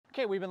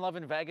Okay, we've been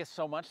loving Vegas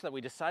so much that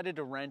we decided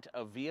to rent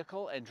a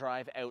vehicle and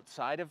drive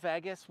outside of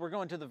Vegas. We're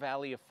going to the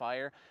Valley of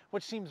Fire,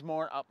 which seems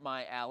more up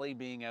my alley,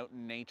 being out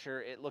in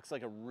nature. It looks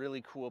like a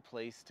really cool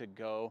place to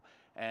go.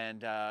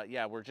 And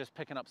yeah, we're just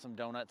picking up some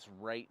donuts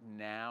right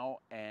now,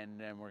 and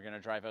then we're gonna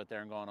drive out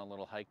there and go on a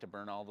little hike to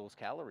burn all those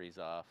calories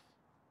off.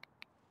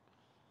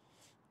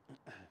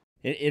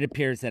 It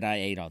appears that I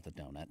ate all the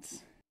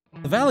donuts.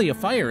 The Valley of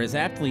Fire is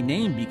aptly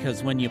named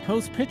because when you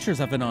post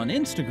pictures of it on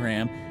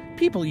Instagram,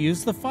 people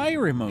use the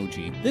fire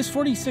emoji. This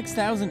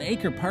 46,000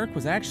 acre park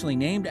was actually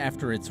named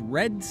after its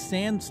red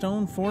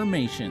sandstone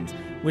formations,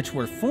 which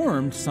were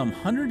formed some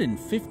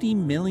 150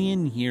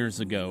 million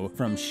years ago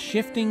from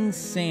shifting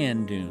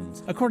sand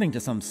dunes, according to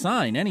some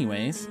sign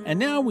anyways. And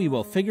now we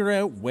will figure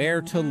out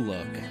where to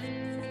look.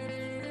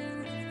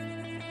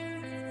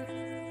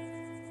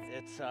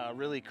 It's a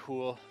really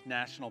cool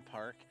national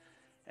park,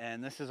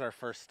 and this is our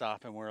first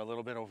stop, and we're a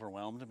little bit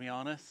overwhelmed, to be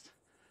honest,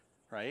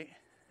 right?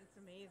 It's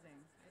amazing.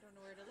 I don't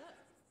know where to look.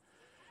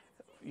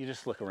 You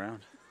just look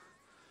around.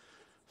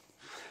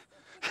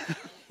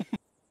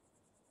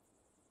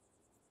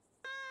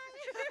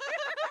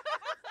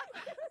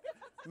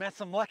 Met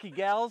some lucky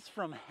gals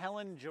from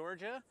Helen,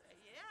 Georgia.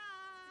 Yeah.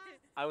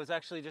 I was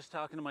actually just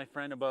talking to my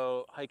friend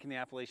about hiking the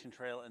Appalachian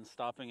Trail and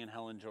stopping in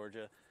Helen,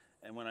 Georgia.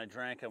 And when I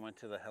drank, I went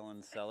to the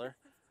Helen Cellar.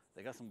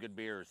 They got some good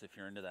beers if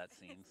you're into that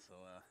scene. So,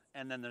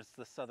 and then there's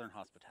the Southern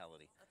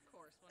hospitality. Of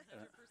course,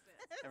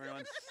 100%.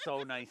 Everyone's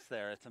so nice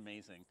there. It's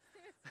amazing.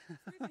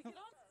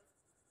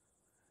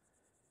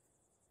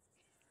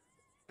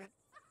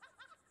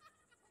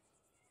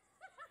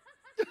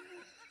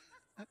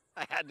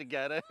 I had to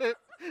get it.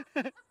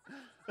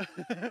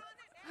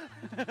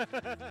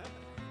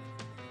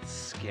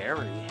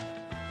 Scary.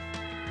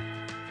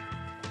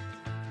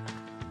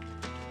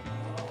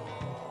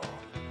 Oh,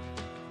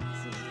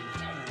 this is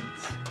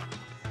intense.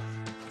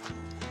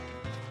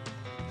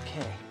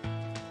 Okay,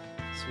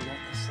 so we got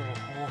this little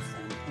hole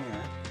thing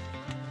here.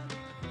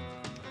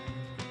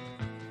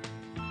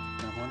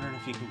 I'm wondering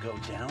if you can go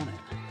down it.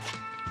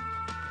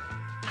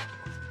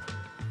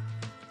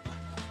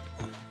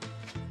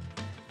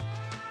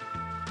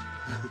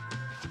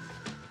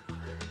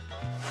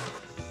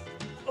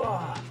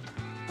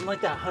 I'm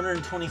like that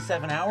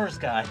 127 hours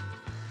guy.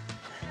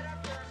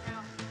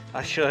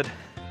 I should.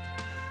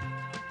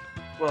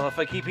 Well, if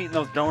I keep eating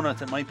those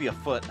donuts, it might be a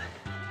foot.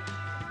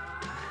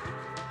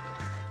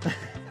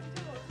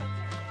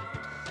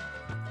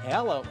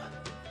 Hello.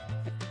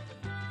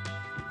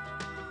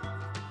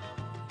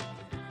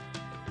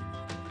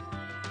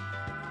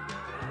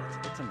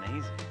 It's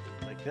amazing.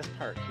 Like this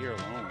part here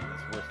alone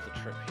is worth the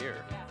trip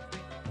here.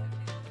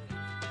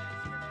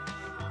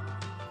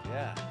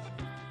 Yeah.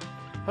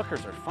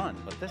 Hookers are fun,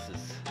 but this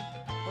is,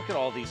 look at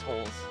all these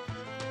holes.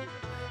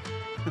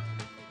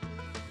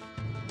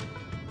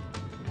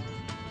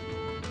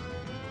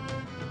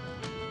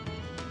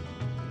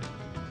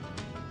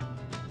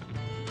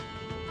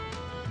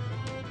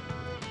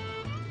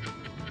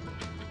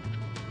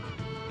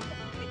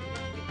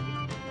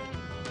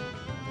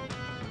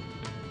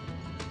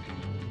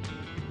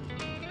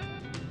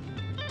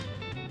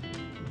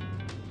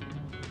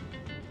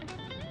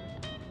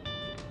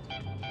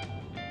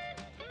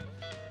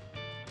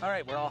 All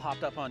right, we're all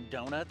hopped up on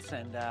donuts,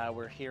 and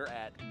we're here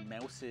at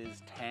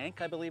Mouse's Tank,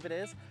 I believe it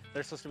is.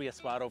 There's supposed to be a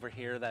spot over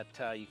here that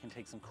you can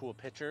take some cool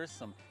pictures,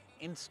 some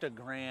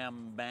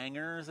Instagram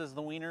bangers, as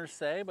the wieners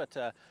say, but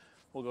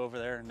we'll go over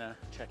there and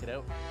check it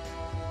out.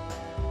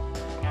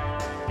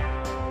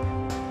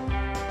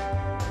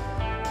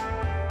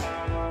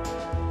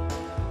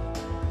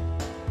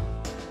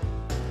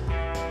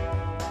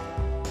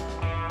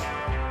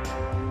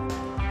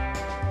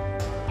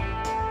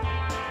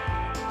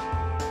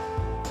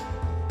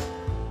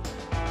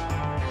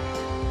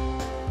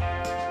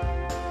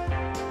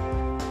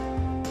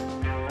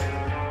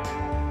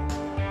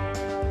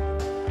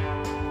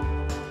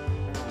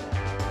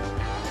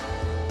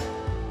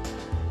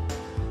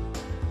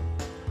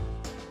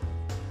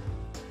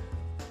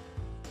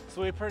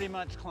 So we pretty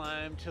much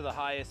climbed to the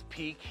highest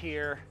peak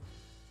here.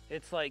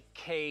 It's like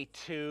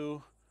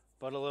K2,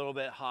 but a little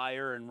bit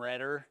higher and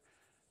redder.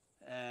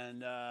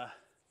 And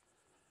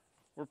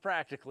we're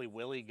practically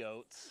willy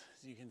goats.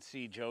 As you can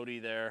see Jody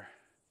there,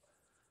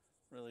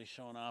 really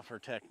showing off her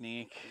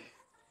technique.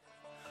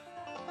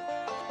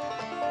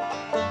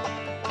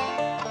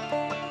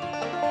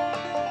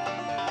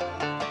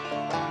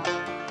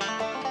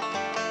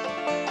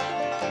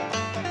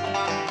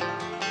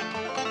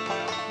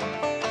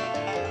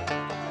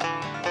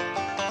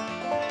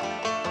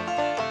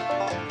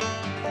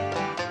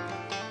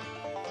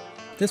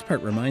 This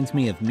part reminds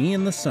me of me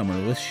in the summer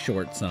with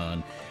shorts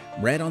on,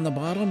 red on the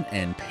bottom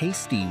and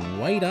pasty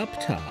white up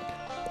top.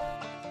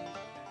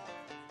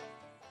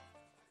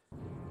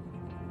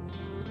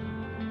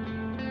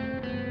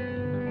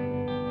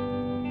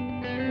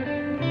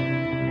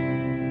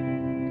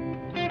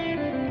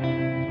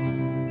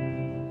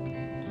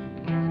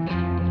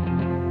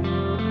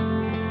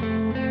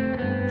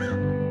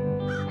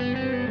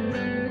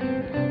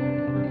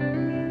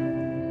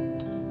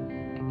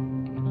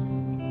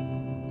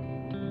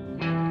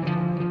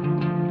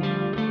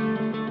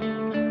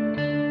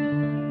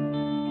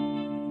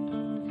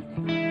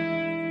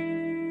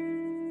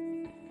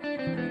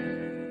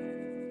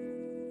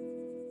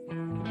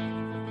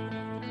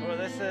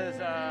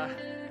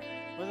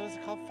 what was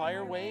it called?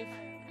 Fire wave?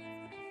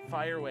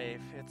 Fire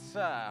wave. It's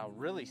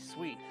really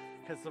sweet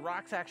because the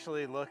rocks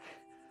actually look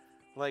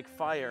like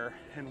fire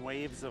and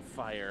waves of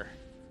fire.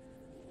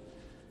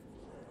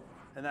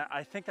 And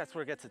I think that's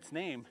where it gets its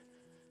name,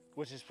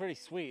 which is pretty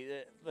sweet.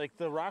 Like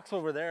the rocks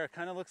over there, it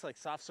kind of looks like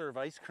soft serve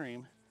ice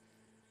cream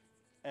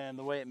and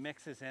the way it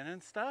mixes in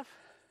and stuff.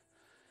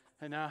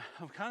 And I'm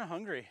kind of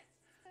hungry.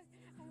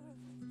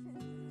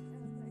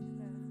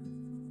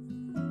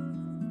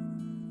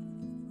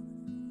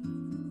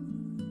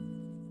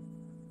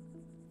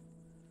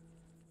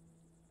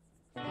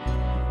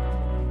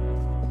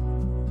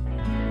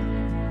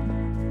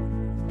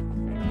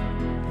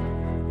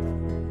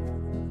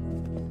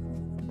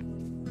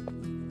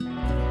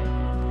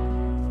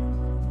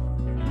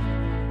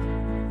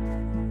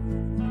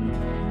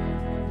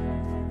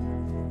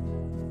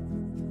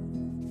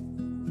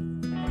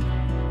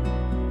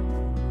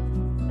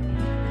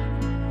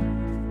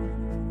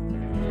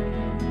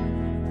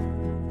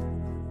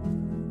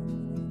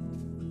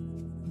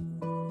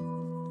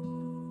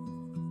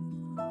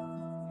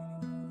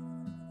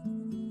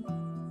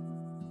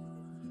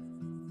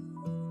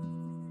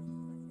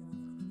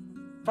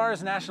 As far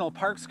as national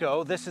parks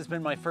go, this has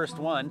been my first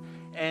one,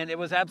 and it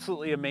was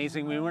absolutely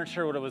amazing. We weren't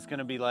sure what it was going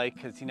to be like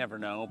because you never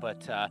know,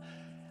 but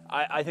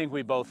I think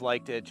we both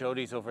liked it.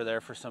 Jody's over there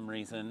for some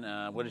reason.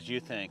 What did you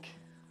think?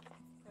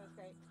 It was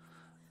great.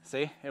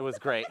 See, it was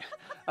great.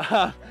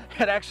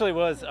 It actually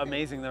was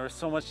amazing. There was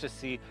so much to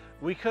see.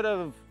 We could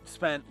have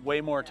spent way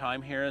more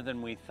time here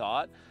than we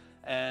thought.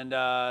 And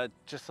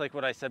just like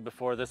what I said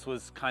before, this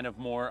was kind of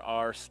more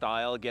our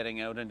style,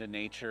 getting out into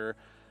nature.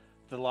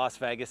 The Las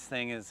Vegas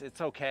thing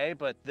it's okay,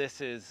 but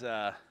this is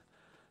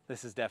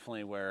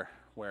definitely where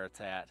it's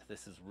at.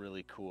 This is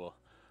really cool.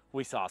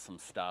 We saw some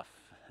stuff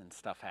and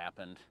stuff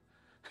happened.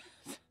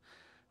 It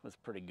was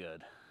pretty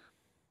good.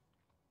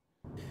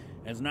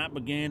 As night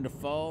began to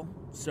fall,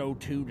 so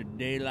too did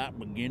daylight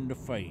begin to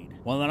fade.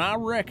 Well, then I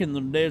reckon the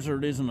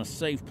desert isn't a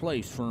safe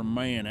place for a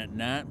man at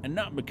night, and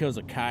not because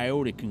a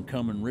coyote can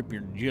come and rip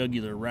your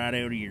jugular right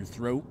out of your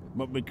throat,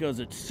 but because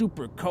it's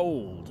super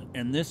cold,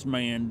 and this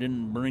man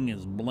didn't bring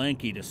his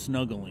blankie to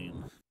snuggle in.